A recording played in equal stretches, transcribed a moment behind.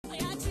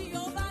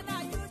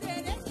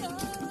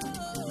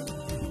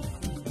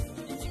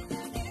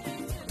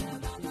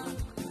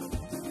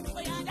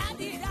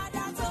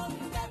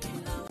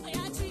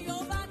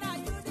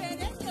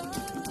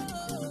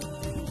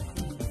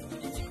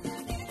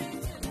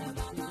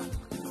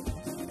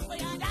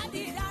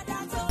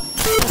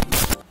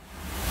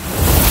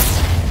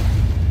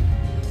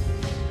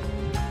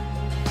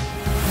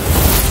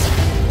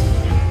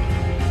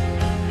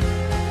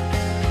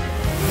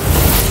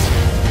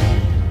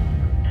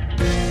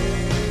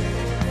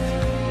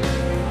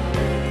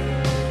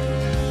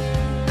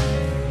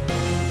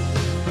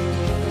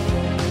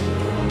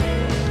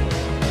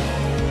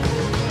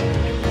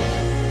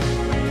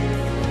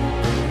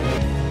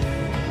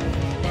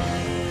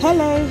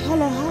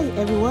Hi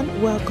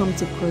everyone, welcome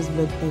to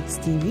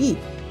crossblogxtv.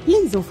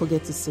 Please don't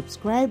forget to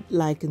subscribe,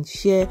 like and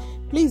share.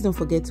 Please don't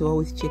forget to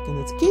always check the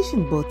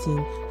notification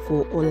button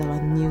for all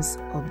our news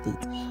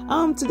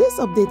updates. Today's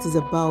update is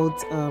about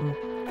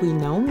Queen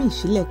Naomi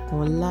Eyinji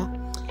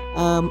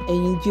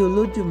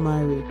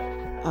Olodumare,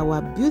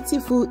 our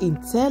beautiful,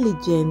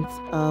 intelligent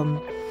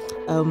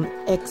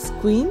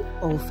ex-queen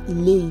of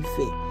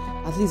Ile-Ife.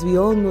 At least we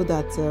all know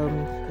that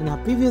in our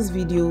previous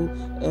video,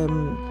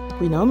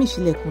 Queen Naomi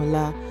she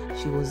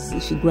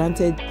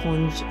granted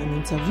Punch an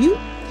interview,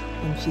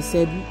 and she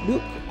said,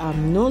 look,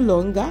 I'm no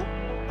longer,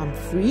 I'm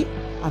free,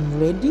 I'm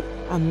ready,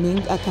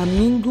 I can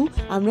mingle,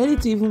 I'm ready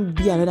to even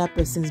be another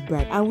person's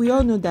bride. And we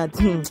all know that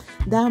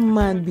that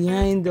man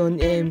behind on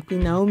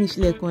Queen Naomi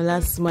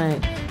smile,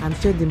 I'm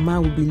sure the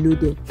man will be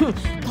loaded.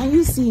 Can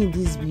you see in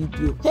this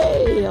video?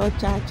 Hey, oh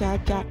cha.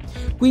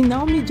 Queen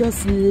Naomi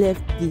just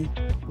left the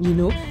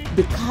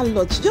car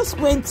lot. She just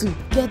went to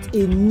get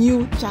a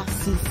new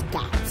chassis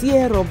car.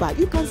 Tear rubber.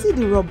 You can see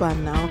the rubber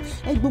now.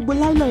 You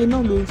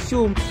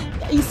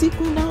see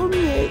Queen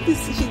Naomi,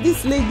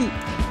 this lady.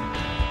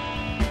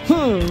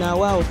 Now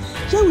wow.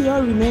 Shall we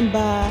all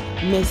remember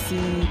Mercy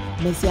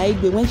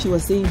Aigbe when she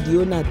was saying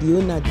Diona?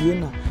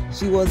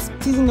 She was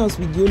teasing us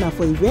with Diona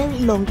for a very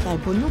long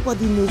time, but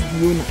nobody knows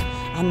Diona.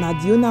 And now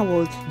Diona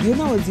was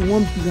the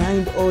one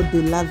behind all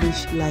the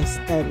lavish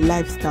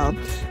lifestyle.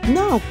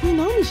 Now Queen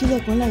Naomi is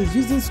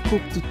using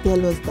scope to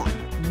tell us that,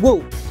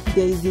 whoa,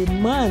 there is a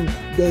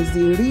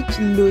rich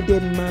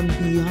loaded man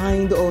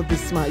behind all the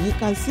smile. You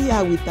can see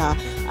her with her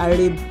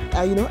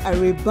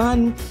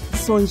Ray-Ban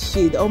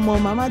sunshade. Oh,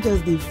 mama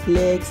just the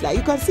flex. Like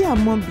you can see her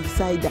mom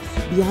beside her,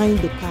 behind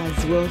the car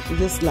as well. She's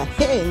just like,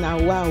 hey, now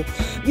wow.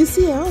 You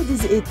see all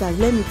these haters.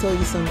 Let me tell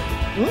you something.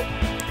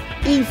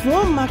 If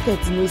one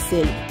market no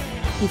sell,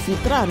 if you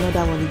try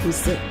another one, it will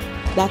sell.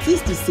 That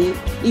is to say,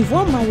 if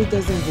one marriage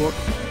doesn't work,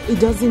 it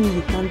doesn't mean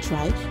you can't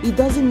try. It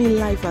doesn't mean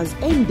life has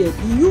ended.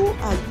 You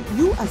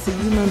as a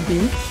human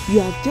being, you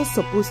are just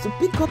supposed to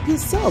pick up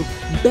yourself,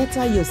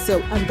 better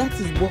yourself, and that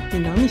is what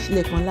Queen Naomi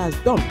has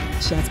done.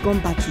 She has gone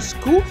back to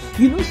school.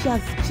 She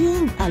has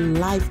changed her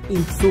life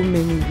in so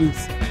many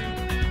ways.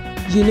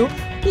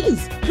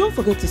 Please don't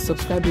forget to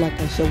subscribe, like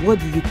and share. What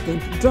do you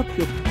think? Drop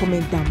your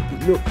comment down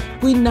below.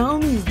 Queen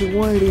Naomi is the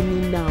one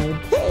reigning now.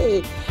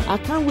 Hey, I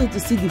can't wait to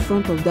see the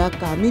front of that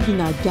car. Maybe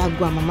na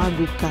Jaguar mama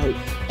go carry.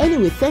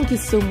 Anyway, thank you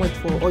so much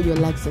for all your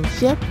likes and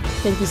share.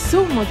 Thank you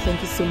so much. God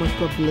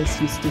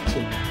bless you. Stay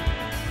tuned.